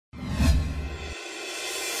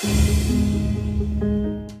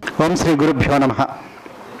ఓం శ్రీ గురుభ్యో నమః.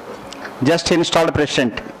 Just installed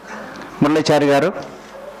president Muralichari గారు,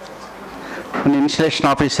 installation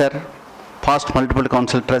officer, past multiple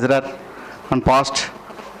council treasurer and past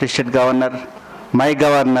district governor, my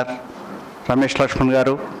governor Ramesh Laxman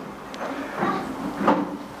గారు,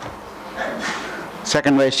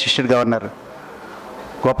 second vice district governor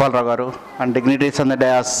Gopalarao గారు, and dignitaries on the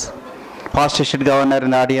dais, past district governor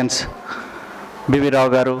in the audience BV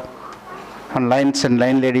రావు గారు, and lines and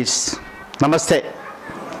line ladies, namaste.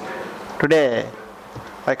 Today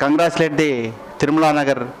I congratulate the THIRUMAL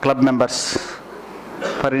NAGAR club members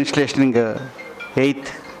for installation 8th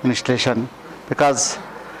installation, because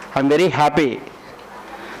I am very happy.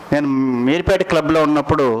 నేను మీర్పేట క్లబ్లో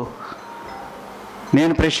ఉన్నప్పుడు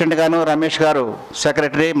నేను president గాను, రమేష్ గారు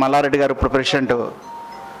secretary, Mallareddy గారు ఇప్పుడు president.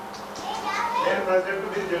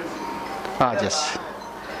 Just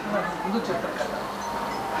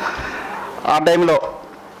ఆ టైంలో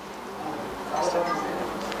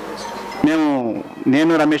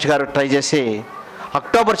నేను రమేష్ గారు ట్రై చేసి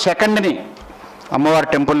అక్టోబర్ 2ని అమ్మవారి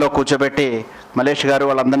టెంపుల్లో కూర్చోబెట్టి మలేష్ గారు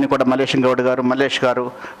వాళ్ళందరినీ కూడా, మలేష్ గౌడ్ గారు, మలేష్ గారు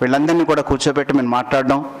వీళ్ళందరినీ కూడా కూర్చోబెట్టి మేము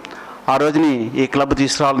మాట్లాడడం, ఆ రోజుని ఈ క్లబ్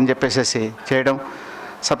తీసుకురావాలని చెప్పేసి చేయడం,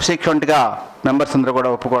 సబ్సిక్వెంట్గా మెంబర్స్ అందరూ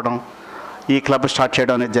కూడా ఒప్పుకోవడం, ఈ క్లబ్ స్టార్ట్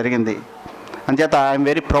చేయడం అనేది జరిగింది. అంచేత I'm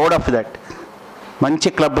very proud of that.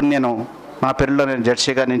 మంచి క్లబ్ని నేను నా పేరులో నేను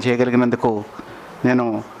జెర్సీగా నేను చేయగలిగినందుకు నేను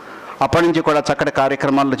అప్పటి నుంచి కూడా చక్కటి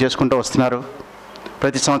కార్యక్రమాలు చేసుకుంటూ వస్తున్నారు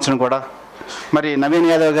ప్రతి సంవత్సరం కూడా. మరి నవీన్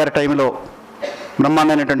యాదవ్ గారి టైంలో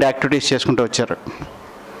బ్రహ్మాండమైనటువంటి యాక్టివిటీస్ చేసుకుంటూ వచ్చారు.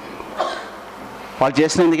 వాళ్ళు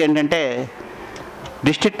చేసినందుకు ఏంటంటే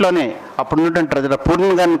డిస్ట్రిక్ట్లోనే అప్పుడున్నటువంటి ట్రెజరర్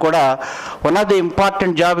పూర్ణ గారిని కూడా one of the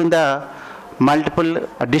important job in the multiple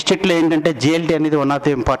డిస్ట్రిక్ట్లో ఏంటంటే జిఎల్టీ అనేది one of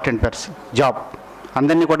the important job.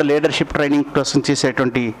 అందరినీ కూడా లీడర్షిప్ ట్రైనింగ్ కోసం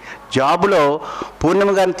చేసేటువంటి జాబులో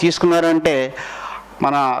పూర్ణిమ గారిని తీసుకున్నారంటే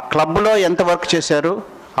మన క్లబ్లో ఎంత వర్క్ చేశారు,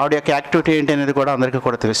 ఆవిడ యొక్క యాక్టివిటీ ఏంటి అనేది కూడా అందరికీ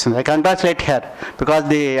కూడా తెలుస్తుంది. I congratulate her because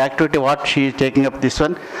the activity what she is taking up this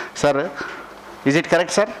one. Sir, is it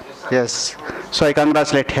correct sir? Yes. So I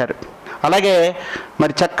congratulate her. అలాగే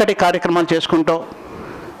మరి చక్కటి కార్యక్రమాలు చేసుకుంటూ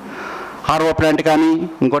ఆర్ఓ ప్లాంట్ కానీ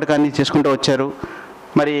ఇంకోటి కానీ చేసుకుంటూ వచ్చారు.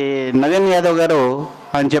 మరి నవీన్ యాదవ్ గారు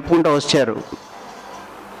ఆయన చెప్పుకుంటూ వచ్చారు,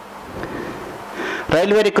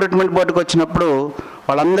 రైల్వే రిక్రూట్మెంట్ బోర్డుకి వచ్చినప్పుడు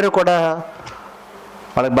వాళ్ళందరూ కూడా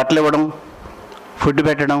వాళ్ళకి బట్టలు ఇవ్వడం, ఫుడ్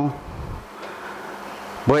పెట్టడం,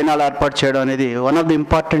 భోజనాలు ఏర్పాటు చేయడం అనేది one of the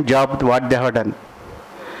important job what they have done.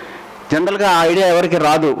 జనరల్గా ఆ ఐడియా ఎవరికి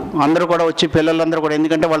రాదు. అందరూ కూడా వచ్చి పిల్లలందరూ కూడా,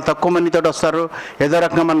 ఎందుకంటే వాళ్ళు తక్కువ మందితో వస్తారు, ఏదో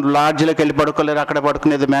రకంగా మనం లాడ్జ్లోకి వెళ్ళి పడుకోలేరు, అక్కడ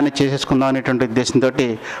పడుకుని ఏదో మేనేజ్ చేసేసుకుందాం అనేటువంటి ఉద్దేశంతో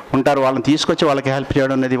ఉంటారు. వాళ్ళని తీసుకొచ్చి వాళ్ళకి హెల్ప్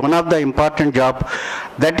చేయడం అనేది one of the important job.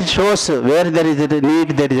 That shows where there is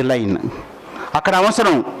need, there is line. అక్కడ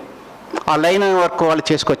అవసరం, ఆ లైన్ వర్క్ వాళ్ళు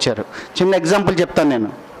చేసుకొచ్చారు. చిన్న ఎగ్జాంపుల్ చెప్తాను నేను.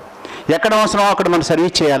 ఎక్కడ అవసరమో అక్కడ మనం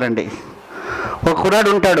సర్వీస్ చేయాలండి. ఒక కుర్రాడు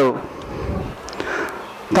ఉంటాడు,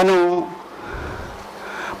 తను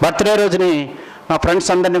బర్త్డే రోజుని మా ఫ్రెండ్స్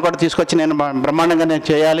అందరినీ కూడా తీసుకొచ్చి నేను బ్రహ్మాండంగా నేను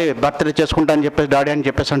చేయాలి, బర్త్డే చేసుకుంటా అని చెప్పేసి డాడీ అని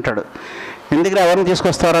చెప్పేసి అంటాడు. ఎందుకు ఎవరిని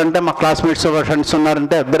తీసుకొస్తారంటే మా క్లాస్మేట్స్ ఫ్రెండ్స్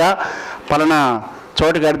ఉన్నారంటే, అబ్బరా పలానా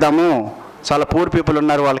చోటుకి వెళ్దాము, చాలా పూర్ పీపుల్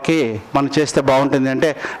ఉన్నారు, వాళ్ళకి మనం చేస్తే బాగుంటుంది అంటే,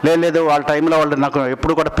 లేదు వాళ్ళ టైంలో వాళ్ళు నాకు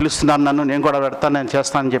ఎప్పుడు కూడా పిలుస్తున్నారు, నన్ను నేను కూడా పెడతాను, నేను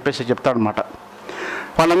చేస్తానని చెప్పేసి చెప్తాడు అనమాట.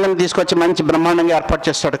 వాళ్ళందరినీ తీసుకొచ్చి మంచి బ్రహ్మాండంగా ఏర్పాటు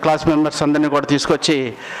చేస్తాడు. క్లాస్ మెంబర్స్ అందరినీ కూడా తీసుకొచ్చి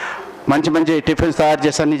మంచి మంచి టిఫిన్స్ తయారు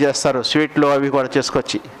చేసి అన్నీ చేస్తారు, స్వీట్లు అవి కూడా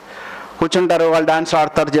చేసుకొచ్చి కూర్చుంటారు. వాళ్ళు డాన్స్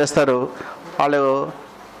ఆడతారు, చేస్తారు. వాళ్ళు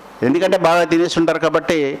ఎందుకంటే బాగా తినేసి ఉంటారు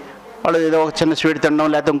కాబట్టి వాళ్ళు ఏదో ఒక చిన్న స్వీట్ తినడం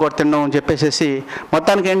లేకపోతే ఇంకోటి తినడం అని చెప్పేసి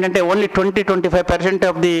మొత్తానికి ఏంటంటే only 20-25%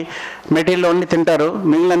 of the material only తింటారు,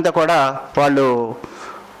 మిగిలినంతా కూడా వాళ్ళు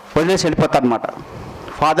వదిలేసి వెళ్ళిపోతారు అనమాట.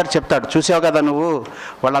 ఫాదర్ చెప్తాడు, చూసావు కదా నువ్వు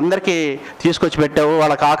వాళ్ళందరికీ తీసుకొచ్చి పెట్టావు,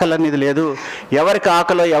 వాళ్ళకి ఆకలి అనేది లేదు, ఎవరికి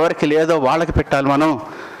ఆకలో ఎవరికి లేదో వాళ్ళకి పెట్టాలి మనం,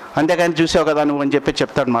 అంతేకాని చూసావు కదా నువ్వు అని చెప్పి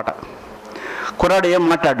చెప్తాడు అనమాట. కుర్రాడు ఏం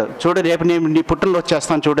మాట్లాడు, చూడు రేపు నీ పుట్టినరోజు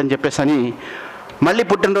చేస్తాను చూడని చెప్పేసి అని మళ్ళీ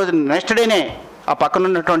పుట్టినరోజు నెక్స్ట్ డేనే ఆ పక్కన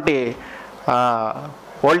ఉన్నటువంటి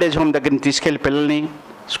ఓల్డ్ ఏజ్ హోమ్ దగ్గర తీసుకెళ్ళి పిల్లల్ని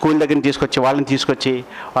స్కూల్ దగ్గర తీసుకొచ్చి వాళ్ళని తీసుకొచ్చి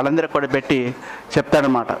వాళ్ళందరూ కూడా పెట్టి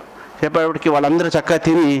చెప్తాడనమాట. చెప్పేటప్పటికి వాళ్ళందరూ చక్కగా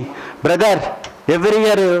తిని, బ్రదర్ ఎవ్రీ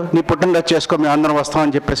ఇయర్ నీ పుట్టినరోజు చేసుకో, మేము అందరం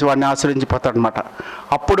వస్తామని చెప్పేసి వాడిని ఆశ్రయించిపోతాడనమాట.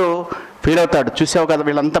 అప్పుడు ఫీల్ అవుతాడు, చూసావు కదా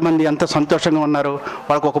వీళ్ళంతమంది ఎంత సంతోషంగా ఉన్నారు,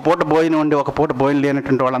 వాళ్ళకి ఒక పూట భోజనం ఉండి ఒక పూట భోజనం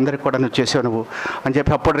లేనటువంటి వాళ్ళందరికీ కూడా నువ్వు చేసావు నువ్వు అని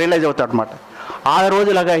చెప్పి అప్పుడు రియలైజ్ అవుతాడు అనమాట. ఆ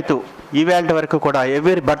రోజులాగా అయితే ఈవేళ వరకు కూడా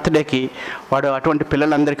ఎవ్రీ బర్త్డేకి వాడు అటువంటి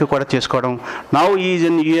పిల్లలందరికీ కూడా చేసుకోవడం. నౌ ఈజ్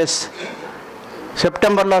ఇన్ యుఎస్,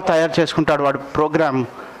 సెప్టెంబర్లో తయారు చేసుకుంటాడు వాడు ప్రోగ్రామ్.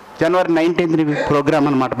 జనవరి 19th ప్రోగ్రామ్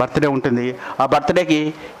అనమాట, బర్త్డే ఉంటుంది. ఆ బర్త్డేకి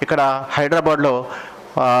ఇక్కడ హైదరాబాద్లో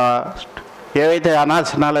ఏవైతే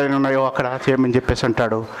అనాశనాలు ఉన్నాయో అక్కడ చేయమని చెప్పేసి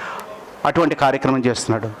అంటాడు. అటువంటి కార్యక్రమం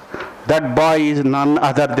చేస్తున్నాడు. That boy is none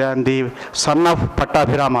other than the son of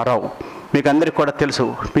Pattabhirama Rao. మీకు అందరికీ కూడా తెలుసు,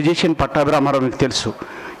 ఫిజిషియన్ పట్టాభిరామారావు మీకు తెలుసు,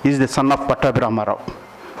 is the son of Pattabhirama Rao.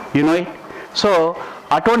 You know it. So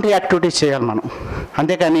అటువంటి యాక్టివిటీస్ చేయాలి మనం,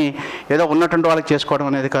 అంతేకాని ఏదో ఉన్నటువంటి వాళ్ళకి చేసుకోవడం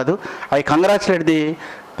అనేది కాదు. I congratulate the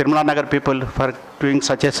Tirumala Nagar people for doing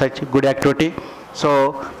such good activity. So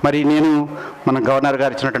మరి నేను మన గవర్నర్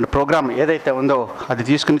గారు ఇచ్చినటువంటి ప్రోగ్రామ్ ఏదైతే ఉందో అది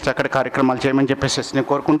తీసుకుని చక్కటి కార్యక్రమాలు చేయమని చెప్పేసి నేను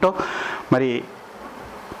కోరుకుంటూ, మరి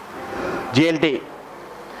జిఎల్టీ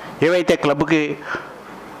ఏవైతే క్లబ్కి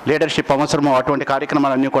లీడర్షిప్ అవసరమో అటువంటి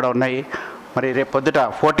కార్యక్రమాలు అన్నీ కూడా ఉన్నాయి. మరి రేపు పొద్దుట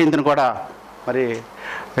 14th కూడా మరి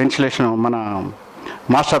ఇన్స్టలేషన్ మన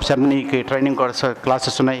మాస్టర్ ఆఫ్ సెరమనీకి ట్రైనింగ్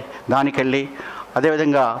క్లాసెస్ ఉన్నాయి, దానికి వెళ్ళి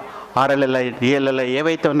అదేవిధంగా ఆర్ఎల్ఎల్ఐ డిఎల్ఎల్ఐ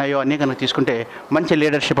ఏవైతే ఉన్నాయో అన్నీ కనుక తీసుకుంటే మంచి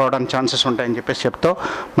లీడర్షిప్ అవ్వడానికి ఛాన్సెస్ ఉంటాయని చెప్పేసి చెప్తూ,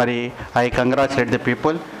 మరి I congratulate the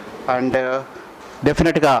people. And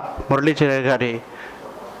డెఫినెట్గా మురళీధర్ గారి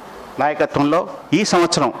నాయకత్వంలో ఈ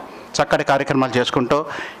సంవత్సరం చక్కటి కార్యక్రమాలు చేసుకుంటూ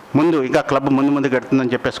ముందు ఇంకా క్లబ్ ముందు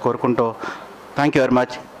గడుతుందని చెప్పేసి కోరుకుంటూ, thank you very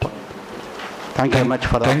much. Thank you very much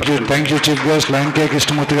for thank you chief guest line కే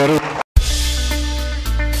కృష్ణమూర్తి గారు.